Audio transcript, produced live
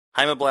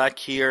I'm a Black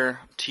here,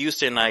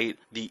 Tuesday night,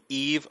 the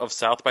eve of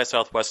South by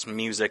Southwest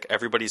music.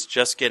 Everybody's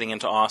just getting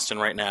into Austin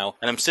right now.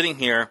 And I'm sitting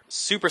here,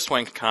 super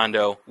swank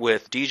condo,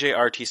 with DJ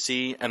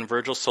RTC and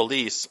Virgil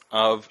Solis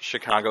of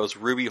Chicago's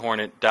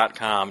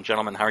RubyHornet.com.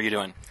 Gentlemen, how are you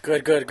doing?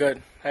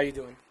 Good. How you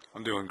doing?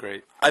 I'm doing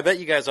great. I bet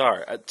you guys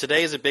are.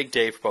 Today is a big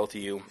day for both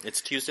of you.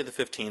 It's Tuesday the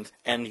 15th,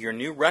 and your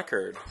new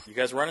record, you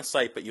guys run a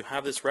site, but you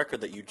have this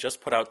record that you just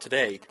put out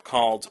today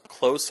called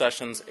Closed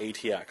Sessions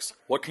ATX.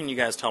 What can you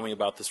guys tell me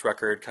about this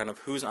record, kind of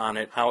who's on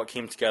it, how it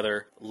came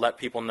together? Let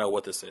people know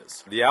what this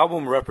is. The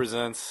album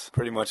represents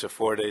pretty much a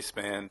 4-day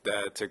span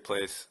that took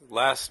place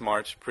last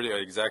March, pretty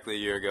exactly a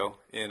year ago,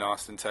 in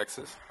Austin,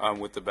 Texas,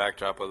 with the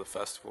backdrop of the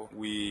festival.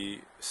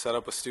 We set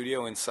up a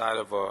studio inside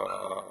of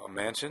a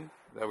mansion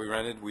that we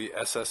rented. We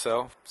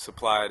SSL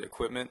supplied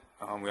equipment.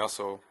 We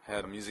also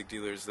had music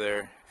dealers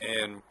there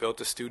and built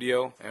a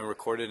studio and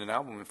recorded an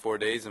album in 4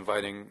 days,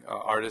 inviting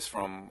artists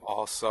from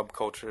all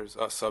subcultures,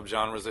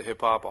 subgenres of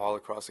hip-hop all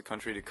across the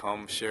country to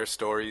come share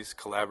stories,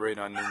 collaborate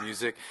on new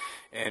music.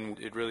 And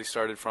it really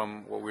started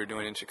from what we were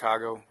doing in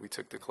Chicago. We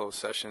took the closed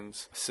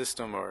sessions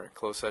system or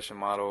closed session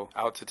model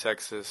out to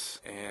Texas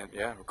and,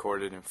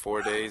 recorded in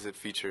 4 days. It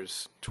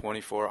features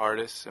 24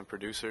 artists and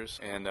producers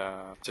and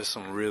just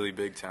some really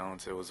big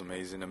talents. It was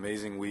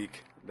amazing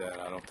week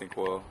that I don't think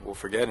we'll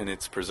forget, and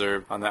it's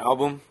preserved on the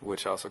album,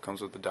 which also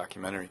comes with the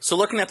documentary. So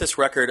looking at this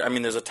record, I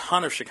mean, there's a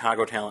ton of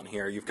Chicago talent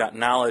here. You've got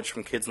Knowledge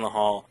from Kids in the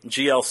Hall,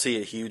 GLC,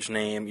 a huge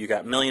name. You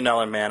got $1 Million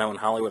Mano and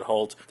Hollywood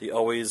Holt, the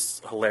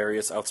always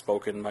hilarious,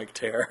 outspoken Mike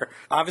Terror.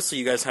 Obviously,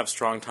 you guys have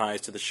strong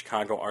ties to the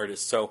Chicago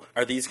artists. So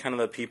are these kind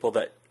of the people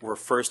that were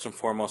first and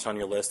foremost on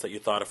your list that you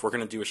thought, if we're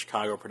going to do a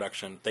Chicago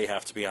production, they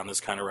have to be on this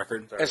kind of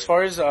record? As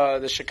far as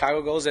the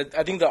Chicago goes,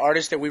 I think the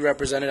artists that we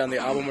represented on the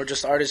album were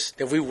just artists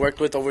that we've worked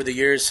with over the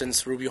years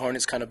since Ruby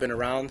Hornet's kind of been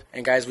around,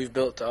 and guys we've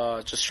built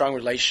just strong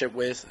relationship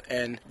with.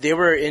 And they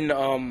were in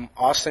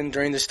Austin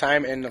during this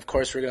time, and of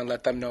course we're going to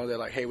let them know that,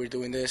 like, hey, we're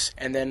doing this.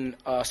 And then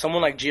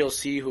someone like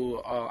GLC, who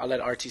I'll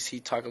let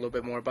RTC talk a little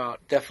bit more about,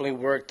 definitely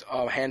worked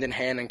hand in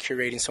hand on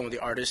curating some of the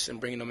artists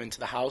and bringing them into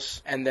the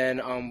house. And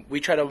then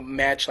we try to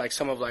match like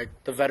some of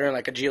like the veteran,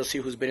 like a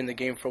GLC who's been in the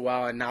game for a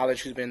while, and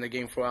Knowledge who's been in the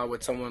game for a while,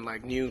 with someone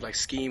like new, like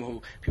Scheme,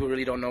 who people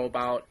really don't know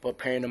about, but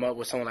pairing them up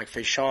with someone like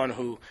Fayshawn,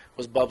 who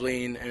was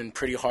bubbling and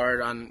pretty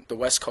hard on the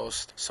West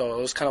Coast. So it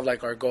was kind of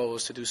like our goal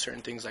was to do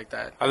certain things like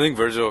that. I think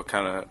Virgil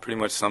kind of pretty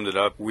much summed it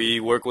up.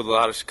 We work with a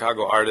lot of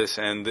Chicago artists,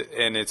 and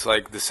it's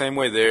like the same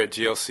way there.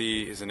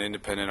 GLC is an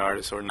independent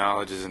artist, or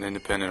Knowledge is an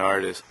independent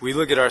artist. We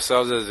look at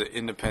ourselves as an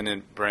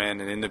independent brand,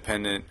 an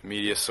independent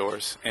media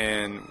source,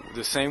 and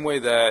the same way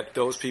that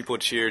those people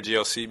cheer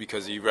GLC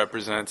because he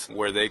represents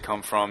where they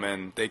come from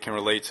and they can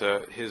relate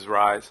to his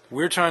rise,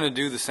 we're trying to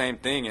do the same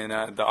thing,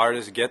 and the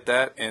artists get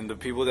that. And the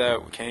people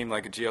that came,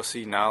 like a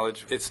GLC,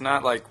 Knowledge, it's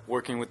not like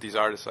working with these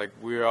artists, like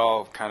we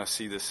all kind of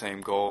see the same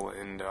goal,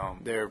 and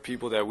they're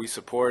people that we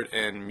support,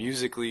 and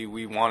musically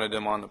we wanted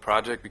them on the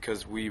project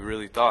because we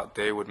really thought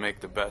they would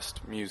make the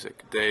best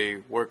music. They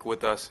work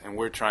with us, and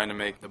we're trying to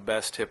make the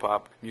best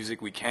hip-hop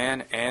music we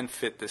can and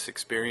fit this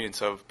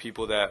experience of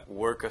people that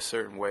work a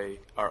certain way,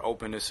 are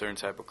open to certain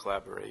type of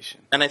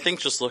collaboration. And I think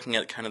just looking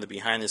at kind of the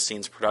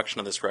behind-the-scenes production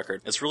of this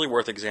record, it's really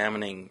worth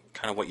examining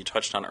kind of what you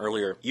touched on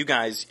earlier. You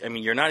guys, I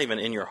mean, you're not even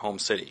in your home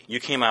city. You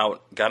came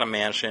out, got a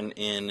mansion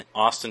in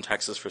Austin,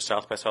 Texas for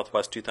South by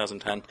Southwest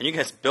 2010, and you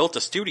guys built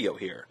a studio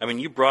here. I mean,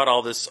 you brought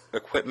all this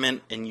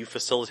equipment and you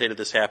facilitated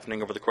this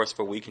happening over the course of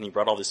a week, and you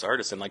brought all these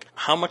artists in. Like,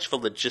 how much of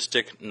a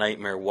logistic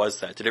nightmare was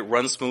that? Did it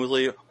run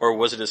smoothly, or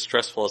was it as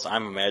stressful as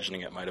I'm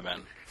imagining it might have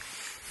been?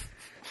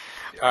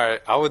 All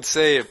right, I would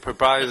say it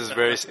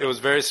was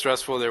very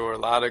stressful. There were a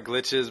lot of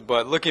glitches,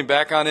 but looking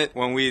back on it,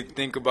 when we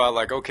think about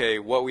like, okay,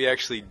 what we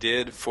actually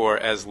did for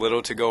as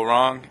little to go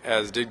wrong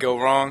as did go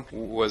wrong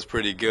was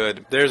pretty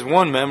good. There's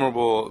one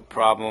memorable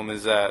problem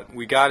is that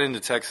we got into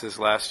Texas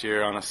last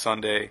year on a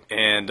Sunday,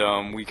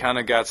 and we kind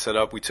of got set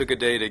up. We took a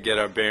day to get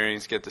our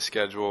bearings, get the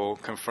schedule,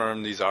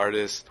 confirm these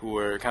artists who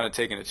were kind of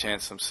taking a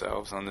chance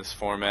themselves on this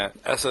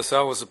format.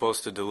 SSL was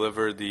supposed to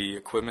deliver the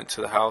equipment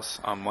to the house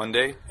on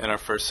Monday, and our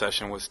first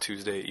session was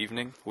Tuesday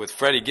evening with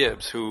Freddie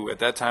Gibbs, who at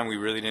that time we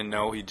really didn't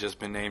know. He'd just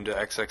been named to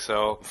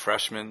XXL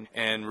freshman.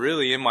 And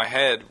really in my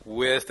head,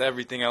 with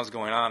everything else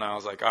going on, I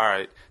was like, all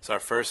right, it's our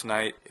first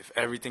night. If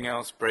everything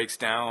else breaks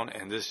down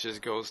and this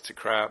just goes to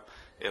crap,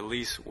 at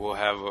least we'll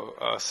have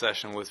a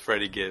session with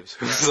Freddie Gibbs,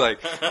 who's like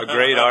a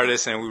great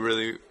artist and we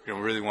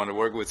really want to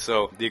work with.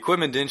 So the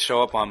equipment didn't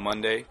show up on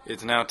Monday.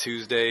 It's now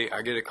Tuesday.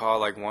 I get a call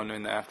like 1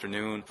 in the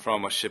afternoon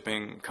from a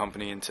shipping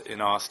company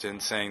in Austin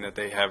saying that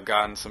they have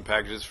gotten some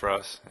packages for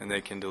us and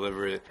they can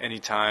deliver it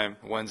anytime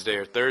Wednesday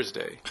or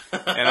Thursday.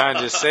 And I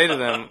just say to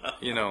them,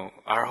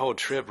 our whole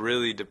trip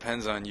really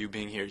depends on you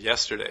being here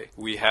yesterday.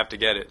 We have to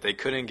get it. They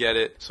couldn't get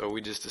it, so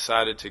we just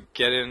decided to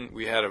get in.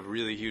 We had a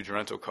really huge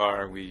rental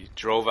car. We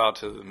drove out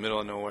to the middle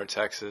of nowhere,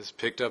 Texas,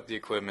 picked up the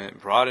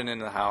equipment, brought it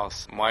into the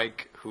house.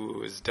 Mike,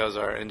 who is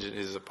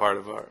a part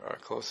of our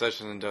closed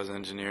sessions and does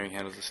engineering,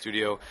 handles the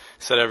studio,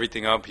 set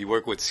everything up. He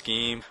worked with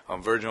Scheme,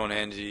 Virgil and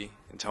Angie,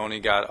 and Tony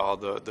got all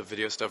the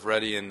video stuff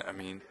ready, and I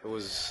mean, it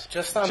was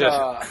just on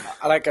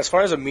like as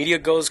far as the media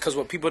goes, because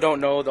what people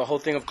don't know, the whole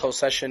thing of closed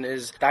session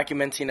is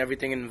documenting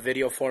everything in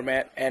video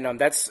format, and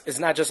it's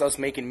not just us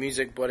making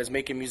music, but it's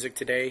making music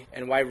today,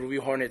 and why Ruby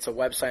Hornet's a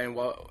website,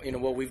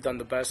 and what we've done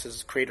the best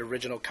is create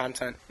original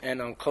content,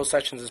 and closed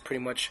sessions is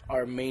pretty much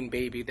our main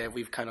baby that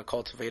we've kind of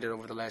cultivated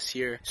over the last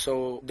year.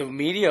 So the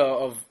media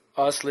of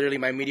us, literally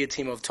my media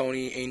team of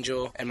Tony,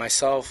 Angel, and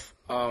myself,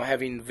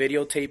 having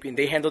videotaping.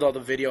 They handled all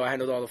the video, I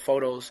handled all the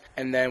photos,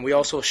 and then we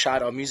also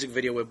shot a music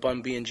video with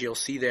Bun B and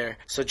GLC there.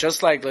 So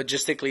just like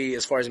logistically,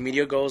 as far as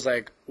media goes,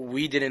 like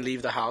we didn't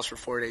leave the house for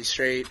 4 days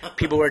straight.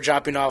 People were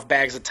dropping off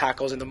bags of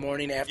tacos in the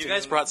morning. After you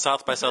guys brought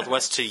South by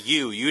Southwest to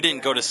you. You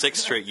didn't go to 6th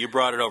Street. You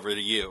brought it over to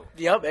you.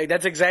 Yep,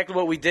 that's exactly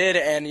what we did.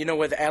 And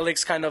with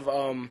Alex kind of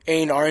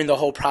A&Ring the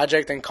whole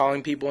project and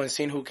calling people and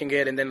seeing who can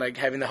get, and then like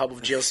having the help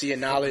of GLC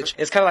and Knowledge,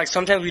 it's kind of like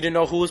sometimes we didn't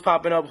know who was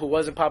popping up, who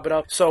wasn't popping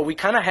up. So we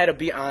kind of had to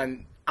be on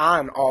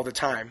all the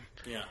time.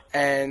 Yeah.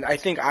 And I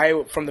think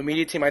from the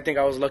media team, I think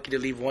I was lucky to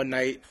leave one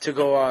night to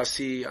go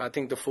see, I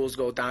think the Fools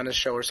Go Donna's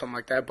show or something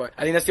like that. But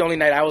I think that's the only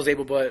night I was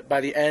able. But by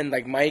the end,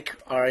 like Mike,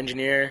 our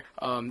engineer,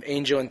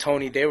 Angel and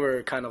Tony, they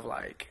were kind of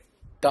like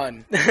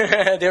done.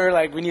 They were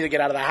like, we need to get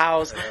out of the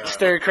house,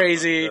 stir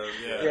crazy.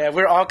 Yeah,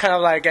 we're all kind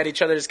of like at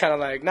each other's kind of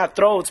like, not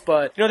throats,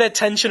 but that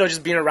tension of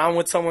just being around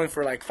with someone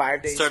for like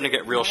 5 days. Starting to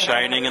get real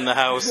shining in the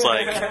house,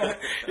 like.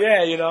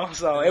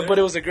 Yeah, but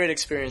it was a great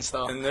experience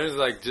though. And there's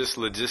like just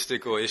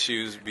logistical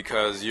issues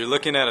because you're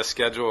looking at a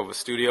schedule of a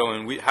studio,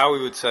 and how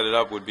we would set it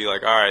up would be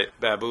like, all right,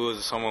 Babu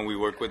is someone we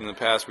worked with in the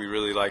past, we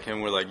really like him,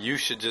 we're like, you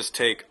should just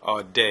take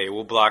a day,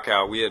 we'll block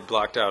out. We had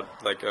blocked out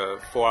like a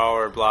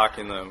 4-hour block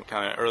in the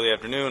kind of early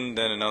afternoon,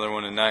 then another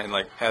one at night, and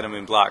like had them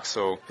in blocks.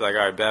 So like,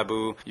 all right,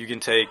 Babu, you can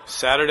take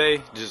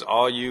Saturday, just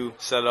all you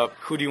set up.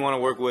 Who do you want to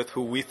work with?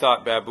 Who we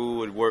thought Babu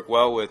would work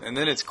well with, and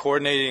then it's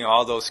coordinating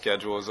all those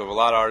schedules of a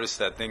lot of artists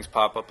that things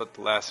pop up at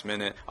the last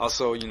minute.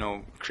 Also,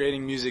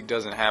 creating music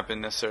doesn't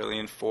happen necessarily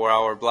in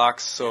 4-hour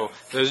blocks. So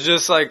there's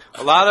just like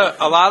a lot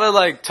of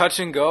like touch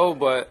and go.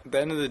 But at the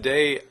end of the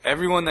day,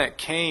 everyone that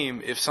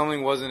came, if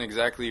something wasn't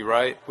exactly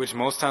right, which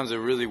most times we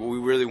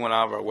really went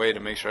out of our way to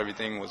make sure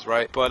everything was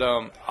right. But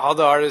all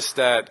the artists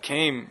that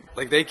came,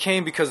 like they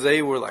came because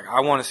they were like,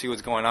 I want to see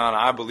what's going on.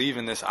 I believe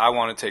in this. I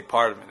want to take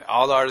part of it.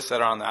 All the artists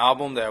that are on the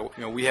album that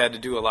we had to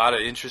do a lot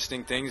of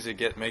interesting things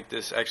to make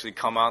this actually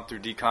come out through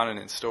Decon and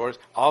in stores.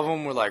 All of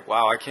them were like,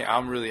 wow,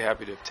 I'm really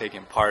happy to have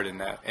taken part in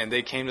that. And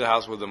they came to the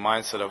house with the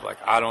mindset of like,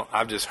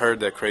 I've just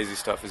heard that crazy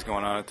stuff is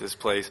going on at this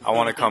place. I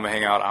want to come and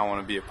hang out. I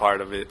want to be a part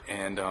of it.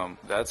 And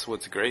that's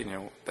what's great.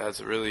 That's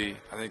really,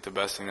 I think, the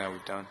best thing that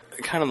we've done.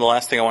 Kind of the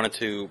last thing I wanted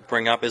to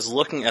bring up is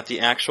looking at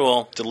the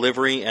actual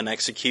delivery and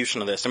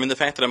execution of this. I mean, the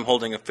fact that I'm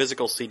holding a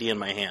physical CD in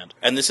my hand,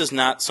 and this is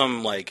not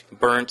some like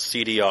burnt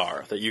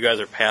CDR that you guys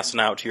are passing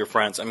out to your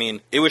friends. I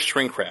mean, it was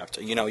shrink wrapped.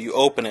 You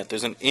open it,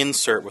 there's an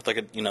insert with like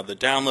the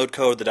download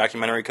code, the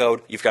documentary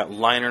code. You've got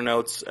liner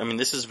notes. I mean,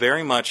 this is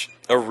very much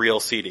a real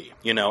CD,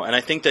 and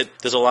I think that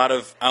there's a lot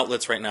of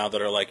outlets right now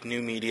that are like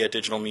new media,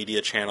 digital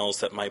media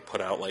channels that might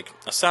put out like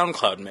a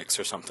SoundCloud mix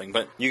or something,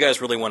 but you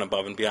guys really went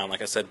above and beyond.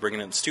 Like I said,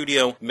 bringing it in the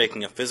studio,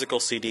 making a physical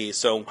CD.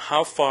 So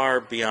how far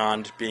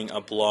beyond being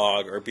a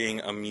blog or being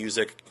a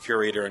music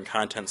curator and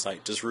content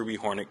site does Ruby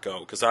Hornet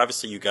go? Because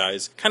obviously you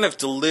guys kind of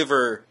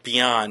deliver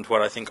beyond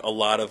what I think a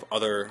lot of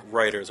other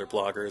writers or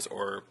bloggers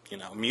or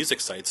music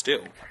sites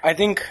do. I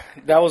think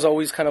that was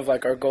always kind of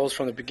like our goals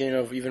from the beginning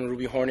of even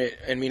Ruby Hornet,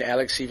 and me and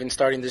Alex even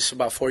starting this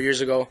about 4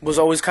 years ago, was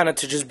always kind of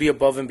to just be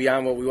above and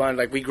beyond what we wanted.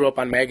 Like we grew up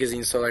on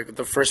magazines, so like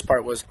the first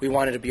part was we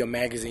wanted to be a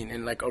magazine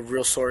and like a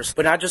real source,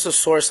 but not just a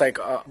source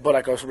but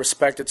like a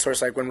respected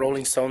source, like when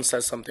Rolling Stone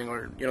says something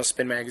or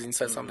Spin Magazine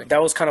says something.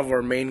 That was kind of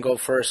our main goal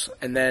first,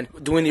 and then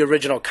doing the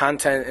original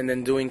content, and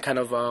then doing kind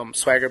of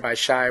Swagger by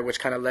Shy, which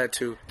kind of led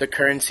to the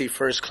Currency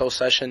first closed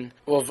session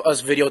of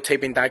us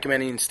videotaping,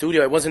 documenting in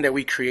studio. It wasn't that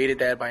we created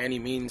that by any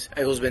means.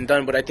 It was been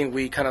done, but I think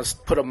we kind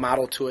of put a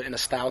model to it and a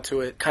style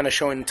to it, kind of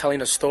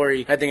telling a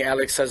story. I think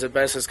Alex says it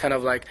best, is kind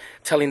of like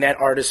telling that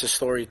artist a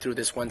story through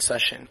this one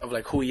session of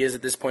like who he is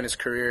at this point in his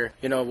career,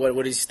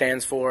 what he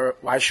stands for,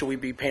 why should we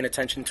be paying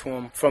attention to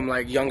him, from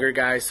like younger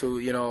guys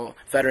to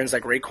veterans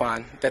like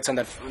Raekwon, that's on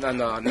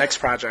the next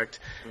project.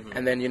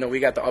 And then we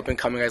got the up and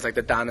coming guys like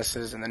the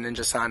Donuses and the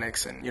Ninja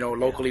Sonics, and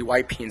locally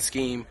YP and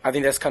Scheme. I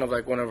think that's kind of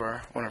like one of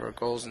our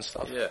goals and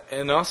stuff. Yeah,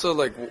 and also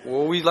like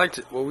what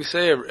we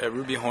say at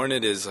Ruby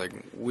Hornet is like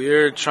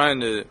we're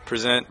trying to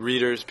present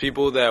readers,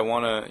 people that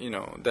want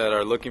to that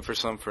are looking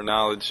for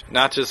knowledge,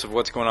 not just of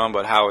what's going on,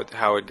 but how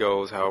it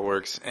goes, how it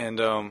works.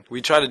 And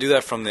we try to do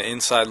that from the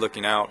inside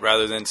looking out,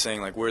 rather than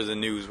saying like, we're the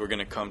news, we're going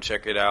to come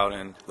check it out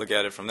and look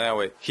at it from that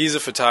way. He's a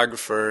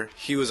photographer,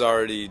 he was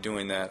already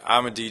doing that.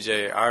 I'm a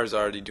DJ, I was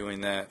already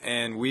doing that.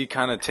 And we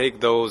kind of take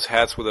those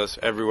hats with us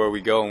everywhere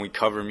we go, and we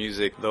cover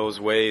music those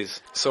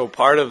ways. So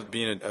part of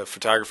being a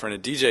photographer and a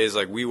DJ is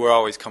like, we were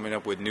always coming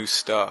up with new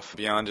stuff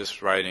beyond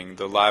just writing,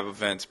 the live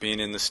events, being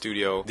in the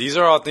studio. These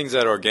are all things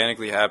that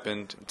organically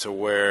happened to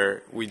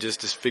where we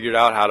just figured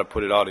out how to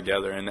put it all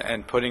together,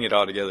 and putting it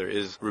all together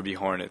is Ruby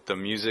Hornet. The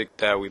music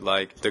that we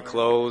like, the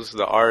clothes,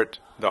 the art,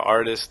 the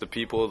artists, the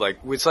people, like,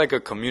 it's like a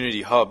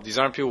community hub. These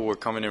aren't people we're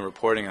coming and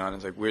reporting on.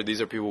 It's like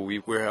these are people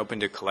we're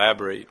helping to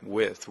collaborate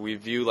with. We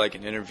view like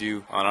an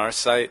interview on our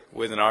site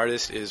with an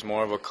artist is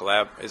more of a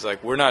collab. It's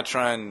like we're not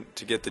trying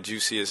to get the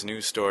juiciest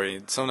news story.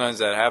 Sometimes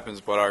that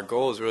happens, but our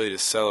goal is really to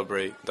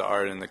celebrate the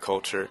art and the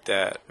culture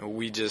that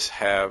we just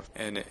have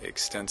an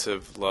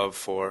extensive love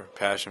for,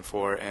 passion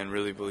for, and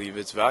really believe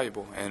it's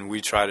valuable. And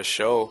we try to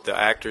show the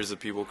actors, the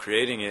people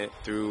creating it,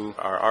 through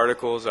our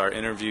articles, our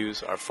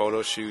interviews, our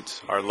photo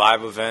shoots, our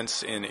live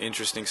events in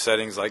interesting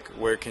settings, like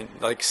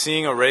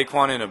seeing a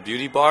Raekwon in a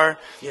beauty bar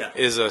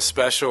is a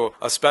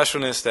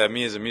specialness that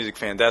me as a music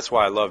fan, that's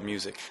why I love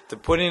music. To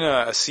putting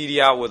a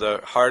CD out with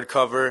a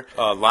hardcover,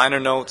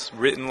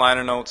 written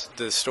liner notes,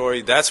 the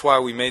story, that's why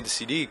we made the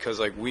CD, because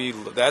like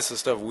that's the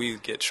stuff we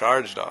get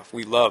charged off.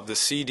 We love the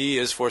CD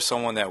is for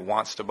someone that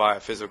wants to buy a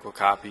physical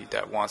copy,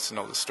 that wants to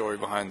know the story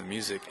behind the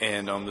music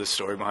and the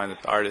story behind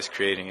the artist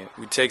creating it.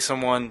 We take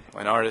someone,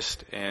 an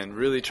artist, and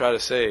really try to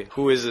say,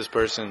 who is this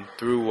person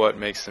through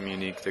what makes them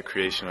unique, the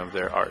creation of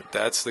their art.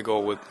 That's the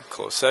goal with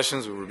Closed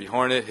Sessions, with Ruby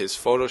Hornet, his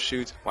photo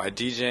shoots, my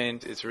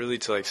DJing. It's really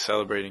to like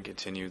celebrate and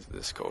continue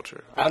this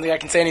culture. I don't think I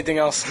can say anything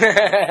else.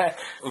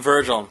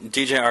 Virgil,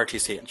 DJ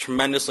RTC,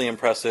 tremendously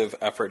impressive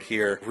effort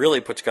here, really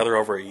put together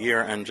over a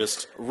year, and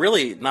just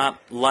really not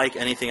like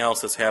anything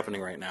else that's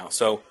happening right now.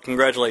 So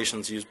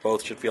congratulations, you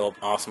both should feel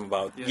awesome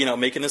about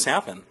making this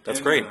happen.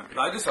 That's great.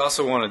 I just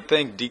also want to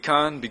thank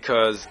Decon,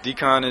 because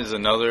Decon is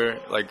another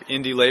like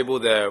indie label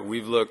that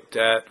we've looked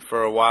at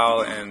for a while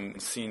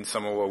and seen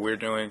some of what we're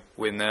doing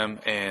with them,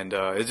 and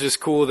it's just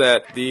cool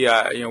that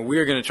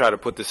we're going to try to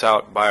put this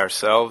out by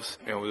ourselves.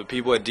 The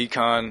people at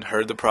Decon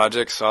heard the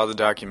project, saw the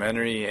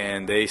documentary,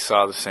 and they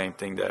saw the same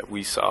thing that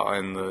we saw,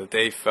 and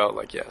they felt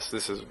like, yes,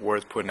 this is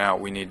worth putting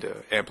out. We need to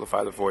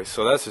amplify the voice.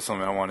 So that's just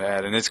something I want to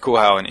add. And it's cool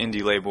how an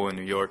indie label in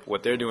New York,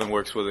 what they're doing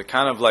works with it,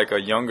 kind of like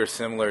a younger,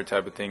 similar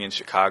type of thing in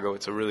Chicago.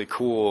 It's a really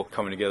cool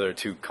coming together of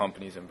two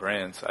companies and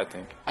brands, I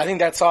think. I think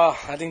that's all.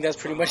 I think that's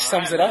pretty much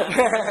sums it up.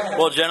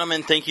 Well,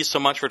 gentlemen, thank you so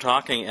much for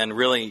talking, and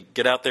really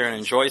get out there and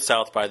enjoy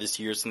South by this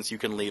year since you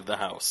can leave the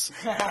house.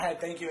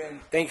 Thank you,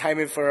 and thank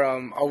Jaime for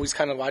always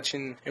kind of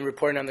watching and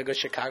reporting on the good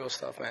Chicago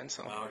stuff, man.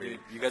 So, dude,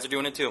 you guys are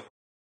doing it too.